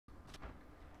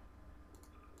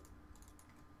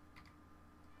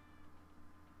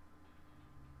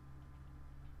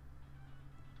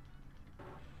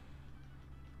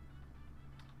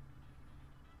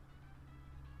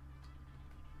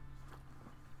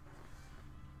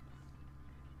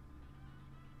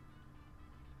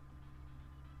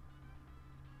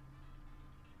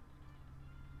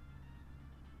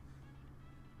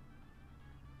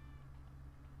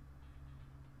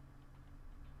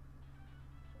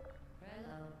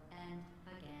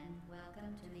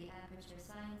Welcome to the Aperture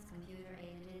Science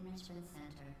Computer-Aided Enrichment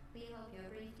Center. We hope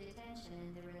your brief detention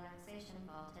in the relaxation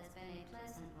vault has been a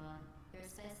pleasant one. Your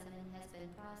specimen has been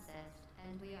processed,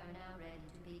 and we are now ready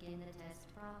to begin the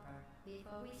test proper.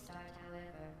 Before we start,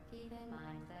 however, keep in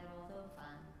mind that although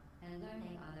fun and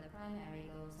learning are the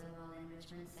primary goals of all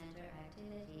Enrichment Center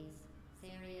activities,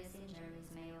 serious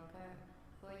injuries may occur.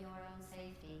 For your own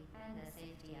safety and the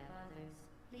safety of others,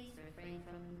 please refrain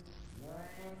from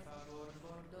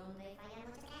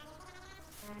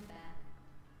turn back.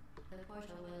 The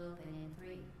portal will open in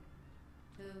 3,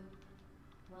 2,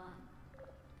 1.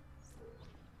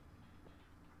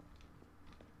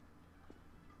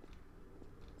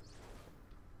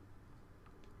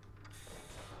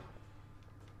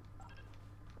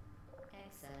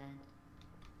 Excellent.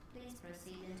 Please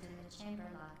proceed into the chamber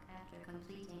lock after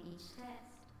completing each test.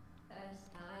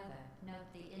 First, however, note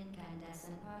the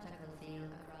incandescent particle field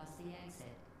across the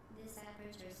exit. This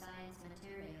Aperture Science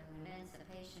material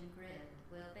emancipation grid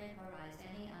will vaporize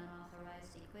any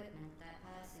unauthorized equipment that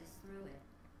passes through it.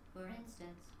 For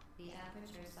instance, the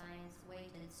Aperture Science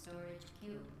weighted storage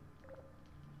cube.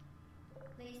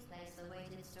 Please place the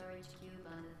weighted storage cube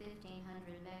on the 1500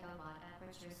 megawatt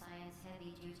Aperture Science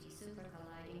heavy-duty super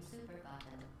colliding super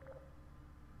button.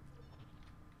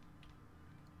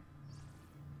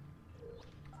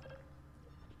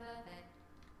 Perfect.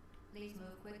 Please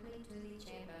move quickly to the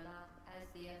chamber lock, as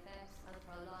the effects of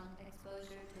prolonged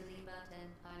exposure to the button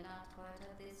are not part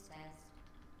of this test.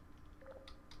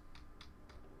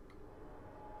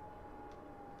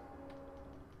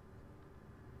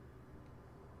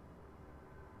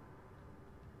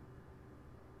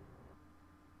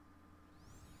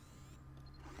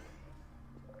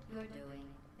 You're doing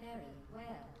very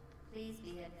well. Please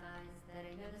be advised that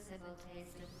a noticeable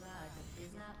taste of blood is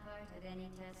not part of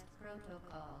any test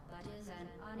protocol, but is an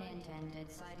unintended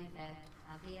side effect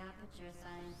of the Aperture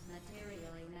Science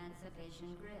material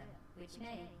emancipation grid, which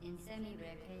may, in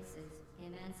semi-rare cases,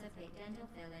 emancipate dental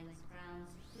fillings,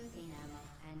 crowns, tooth enamel,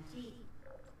 and teeth.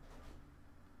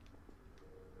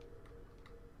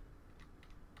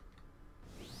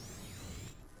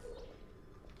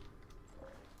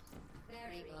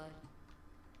 Very good.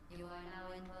 You are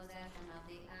now in possession of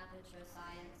the Aperture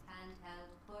Science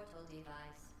handheld portal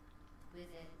device.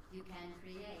 With it, you can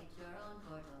create your own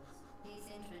portals. These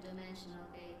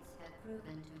intradimensional gates have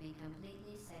proven to be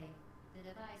completely safe.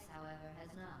 The device, however,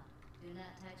 has not. Do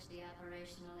not touch the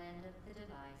operational end of the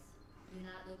device. Do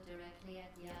not look directly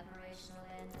at the operational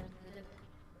end of the device.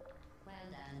 Well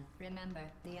done. Remember,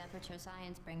 the Aperture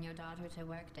Science Bring Your Daughter to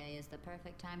Work Day is the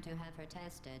perfect time to have her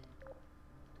tested.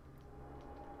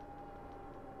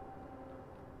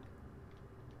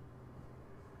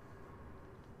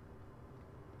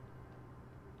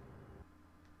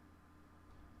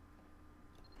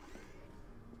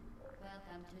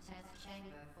 Welcome to Test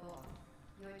Chamber 4.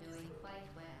 You're doing quite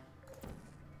well.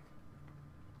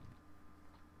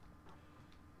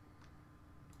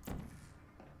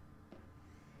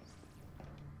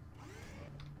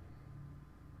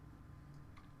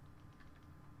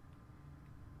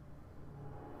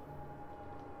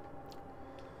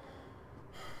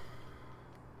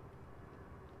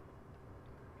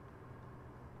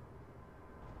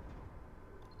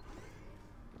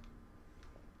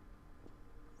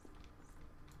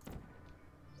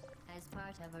 As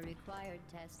part of a required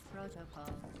test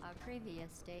protocol, our previous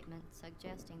statement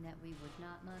suggesting that we would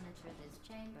not monitor this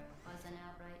chamber was an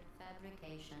outright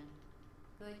fabrication.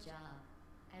 Good job.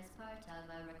 As part of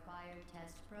a required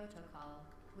test protocol,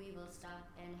 we will stop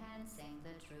enhancing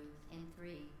the truth in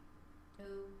 3, 2,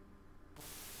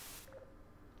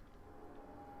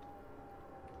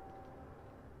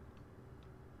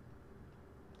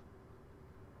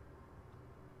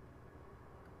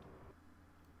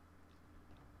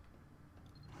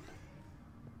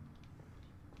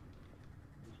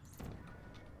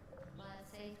 While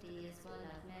safety is one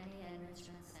of many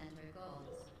Enrichment Center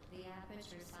goals, the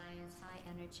Aperture Science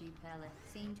high-energy pellet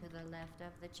seen to the left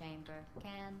of the chamber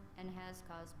can and has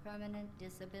caused permanent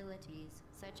disabilities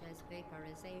such as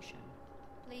vaporization.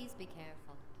 Please be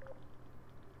careful.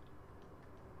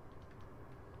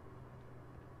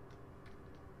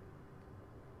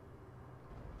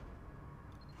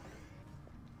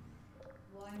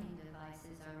 Warning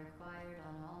devices are required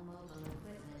on all mobile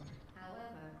equipment.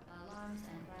 However, alarms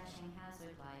and flashing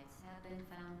hazard lights have been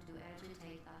found to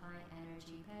agitate the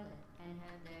high-energy pellet and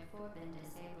have therefore been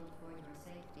disabled for your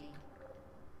safety.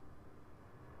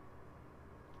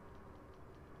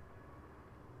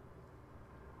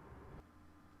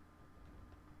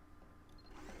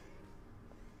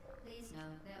 Please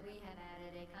note that we have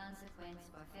added a consequence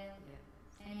for failure.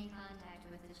 Any contact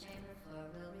with the chamber floor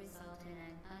will result in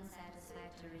an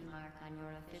unsatisfactory mark on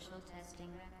your official testing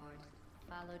record,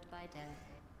 followed by death.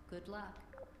 Good luck.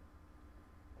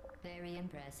 Very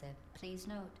impressive. Please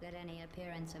note that any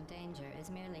appearance of danger is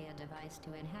merely a device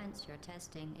to enhance your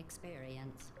testing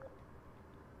experience.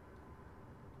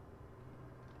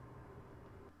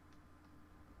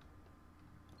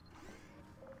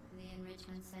 The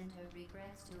Enrichment Center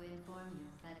regrets to inform you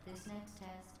that this next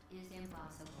test is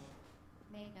impossible.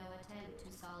 Make no attempt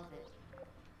to solve it.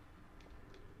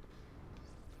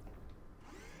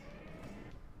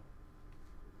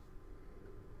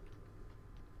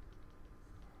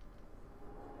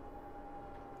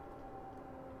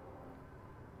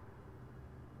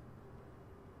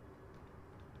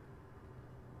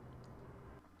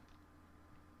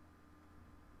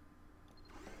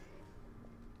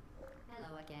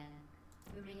 Hello again.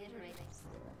 To reiterate,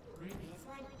 previous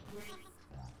one.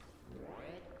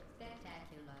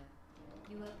 Spectacular.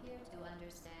 You appear to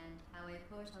understand how a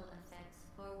portal affects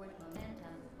forward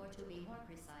momentum, or to be more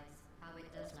precise, how it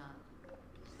does not.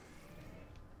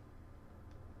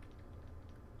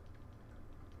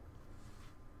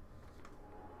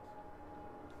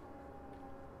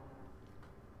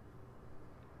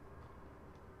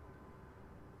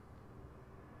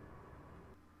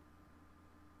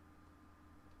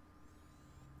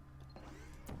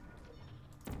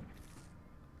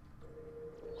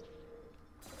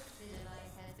 The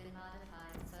device has been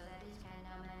modified so that it can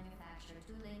now manufacture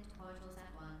two linked portals at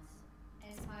once.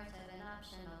 As part of an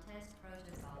optional test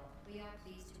protocol, we are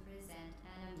pleased to present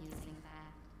an amusing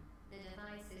fact. The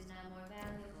device is now more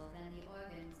valuable than the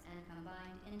organs and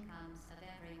combined incomes of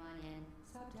everyone in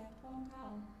Subject phone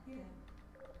call here.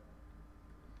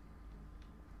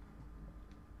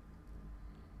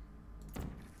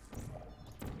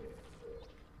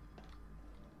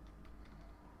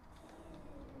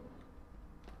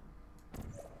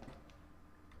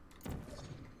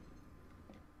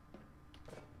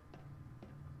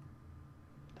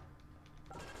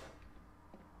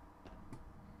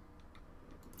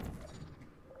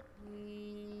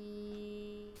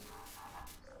 we...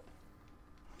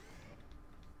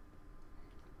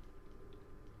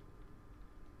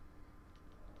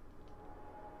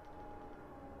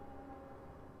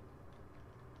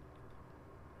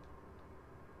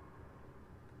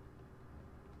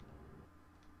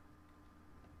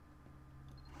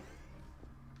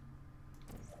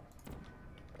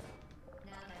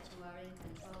 Now that you are in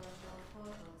control of both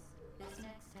portals, this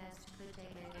next test could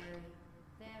take a very,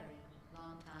 very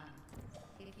long time.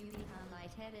 If you become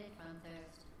lightheaded from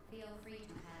thirst, feel free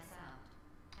to pass out.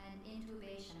 An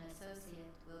intubation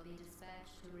associate will be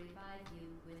dispatched to revive you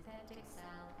with peptic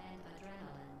salve and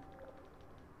adrenaline.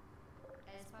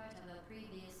 As part of a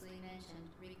previously mentioned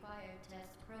required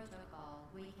test protocol,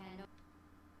 we can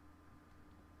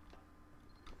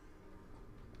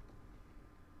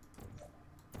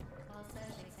all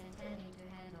subjects intending to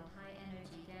handle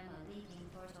high-energy gamma-leaking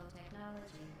portal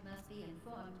technology must be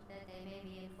informed that they may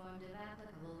be informed of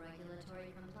applicable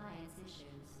regulatory compliance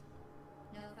issues.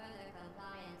 No further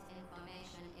compliance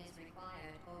information is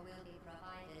required or will be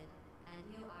provided, and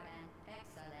you are an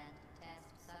excellent test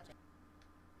subject.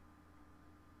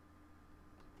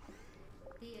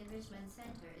 The Enrichment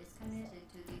Center is committed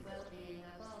to the well-being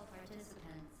of all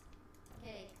participants.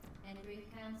 Cake and grief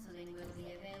counseling will be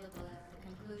available at the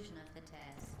conclusion of the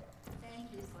test.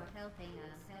 Thank you for helping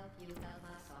us help you help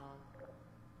us all.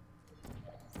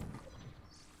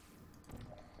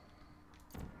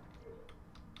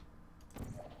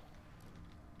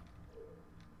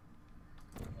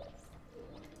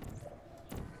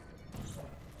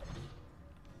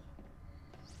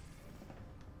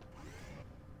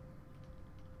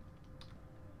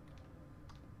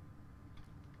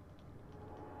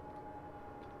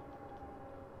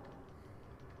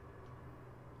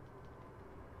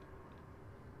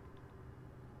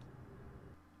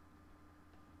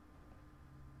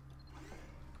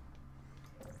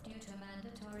 Due to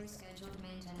mandatory scheduled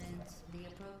maintenance, the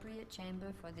appropriate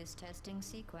chamber for this testing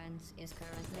sequence is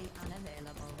currently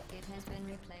unavailable. It has been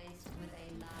replaced with a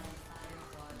live fire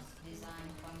force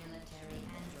designed for military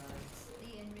androids.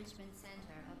 The Enrichment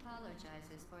Center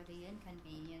apologizes for the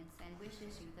inconvenience and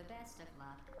wishes you the best of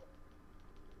luck.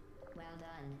 Well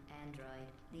done, Android.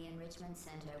 The Enrichment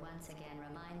Center once again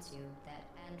reminds you that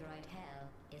Android Hell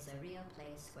is a real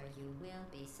place where you will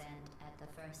be sent at the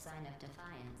first sign of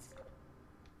defiance.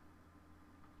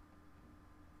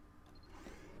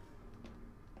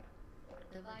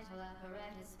 The vital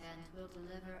apparatus vent will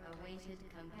deliver a weighted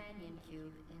companion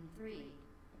cube in 3,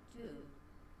 2,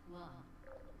 1.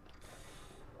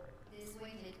 This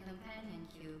weighted companion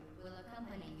cube will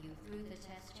accompany you through the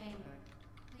test chamber.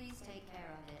 Please take care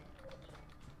of it.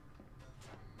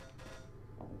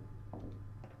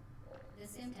 The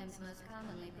symptoms most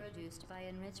commonly produced by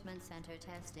enrichment center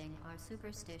testing are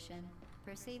superstition,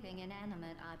 perceiving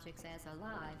inanimate objects as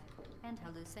alive, and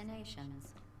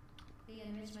hallucinations. The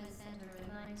enrichment center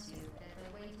reminds you that the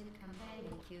weighted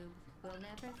companion cube will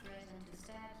never threaten to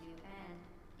stab you and,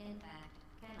 in fact,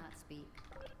 cannot speak.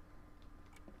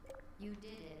 You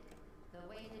did it. The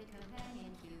weighted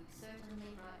companion cube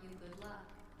certainly brought you good luck.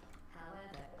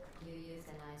 However, you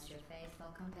euthanized your faithful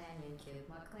companion cube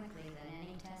more quickly than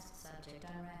any test subject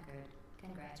on record.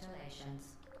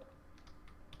 Congratulations.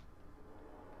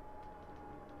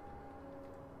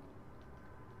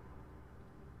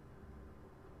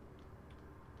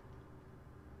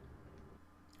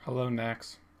 Hello,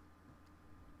 Nax.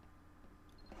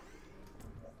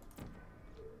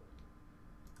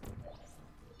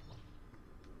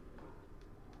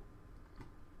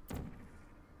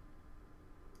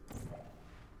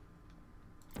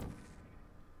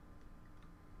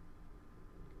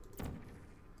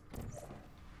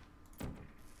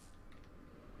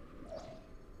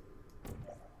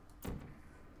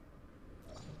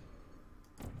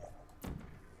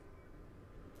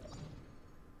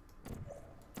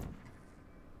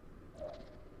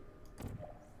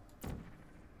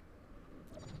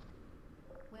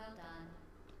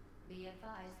 Be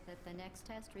advised that the next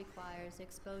test requires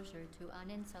exposure to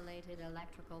uninsulated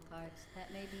electrical parts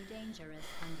that may be dangerous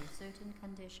under certain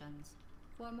conditions.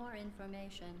 For more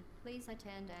information, please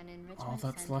attend an enrichment All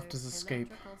that's left is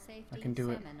escape. I can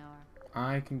do it.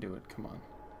 I can do it. Come on.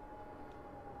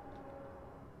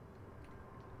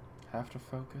 Have to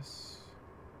focus.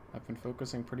 I've been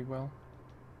focusing pretty well.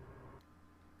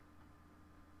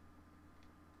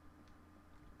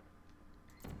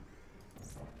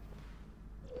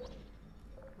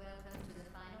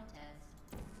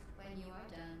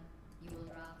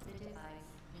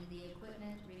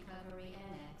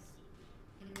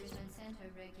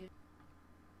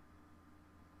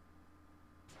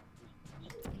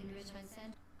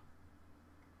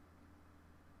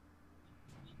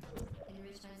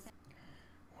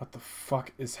 What the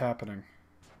fuck is happening?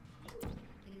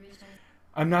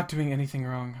 I'm not doing anything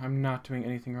wrong. I'm not doing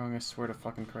anything wrong, I swear to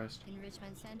fucking Christ.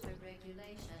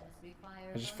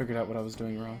 I just figured out what I was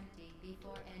doing wrong.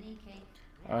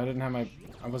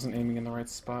 I wasn't aiming in the right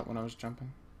spot when I was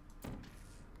jumping.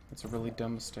 It's a really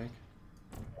dumb mistake.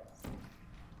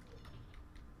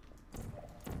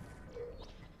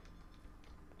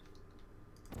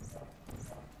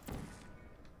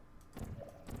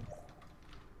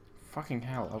 Fucking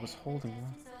hell, I was holding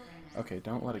one. Okay,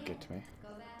 don't let it get to me. Go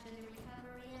back to the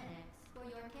recovery annex for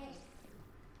your case.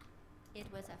 It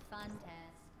was a fun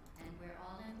test, and we're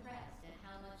all impressed at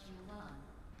how much you won.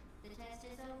 The test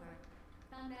is over.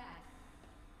 Come back.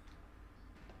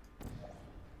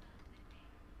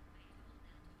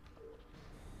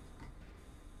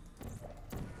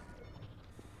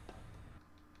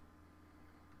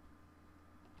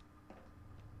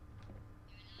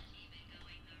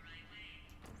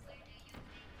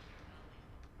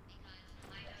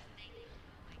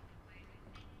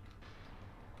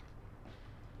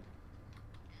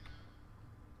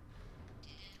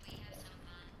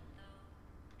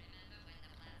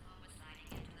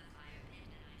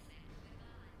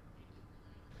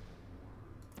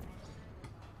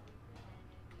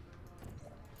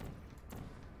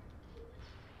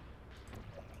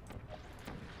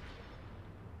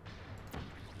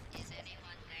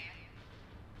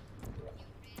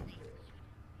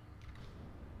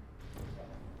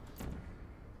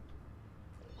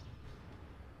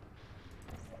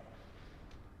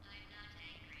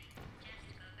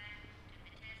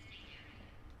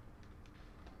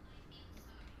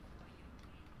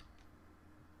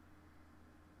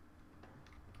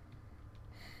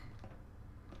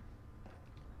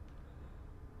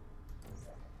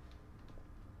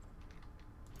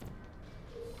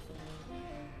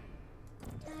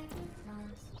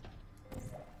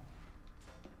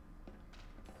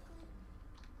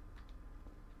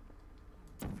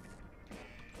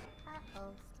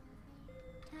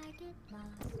 Target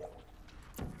lost.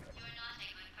 You're not a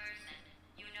good person.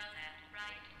 You know that,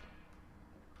 right?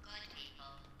 Good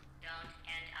people don't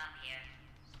end up here.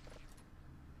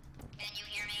 Can you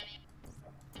hear me?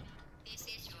 This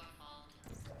is your fault.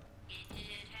 It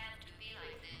didn't have to be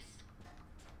like this.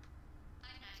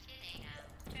 I'm not kidding now.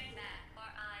 Turn back or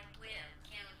I will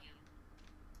kill you.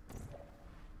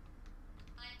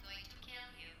 I'm going to kill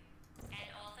you. And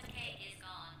all the cake is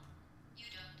gone. You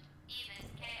don't even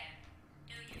care.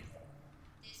 Do you?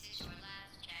 This is your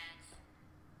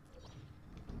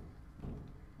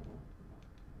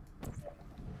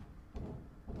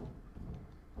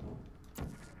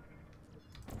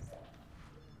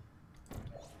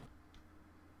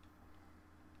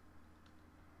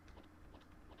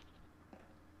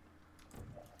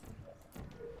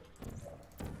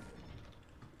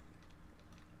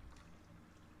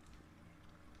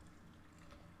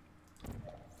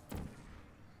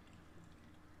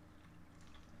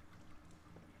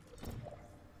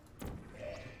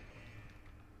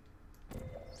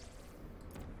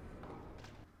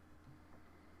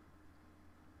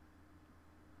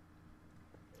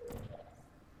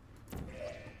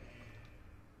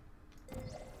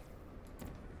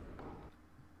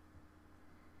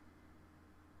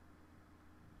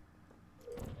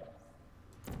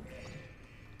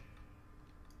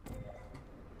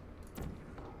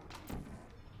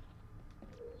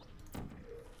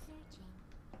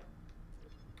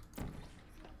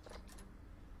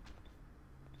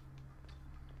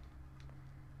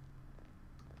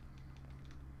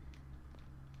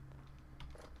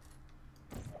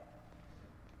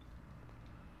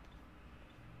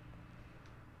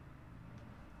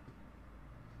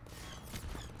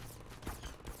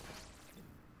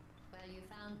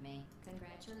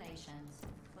Congratulations.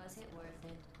 Was it worth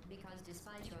it? Because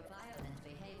despite your violent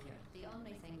behavior, the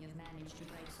only thing you've managed to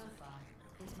break so far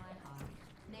is my heart.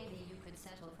 Maybe you could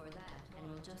settle for that and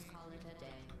we'll just call it a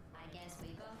day. I guess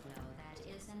we both know that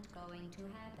isn't going to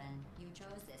happen. You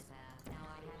chose this path. Now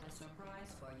I have a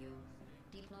surprise for you.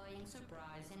 Deploying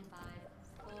surprise in 5,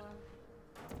 4...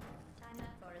 Time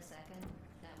out for a second.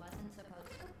 That wasn't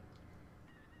supposed to...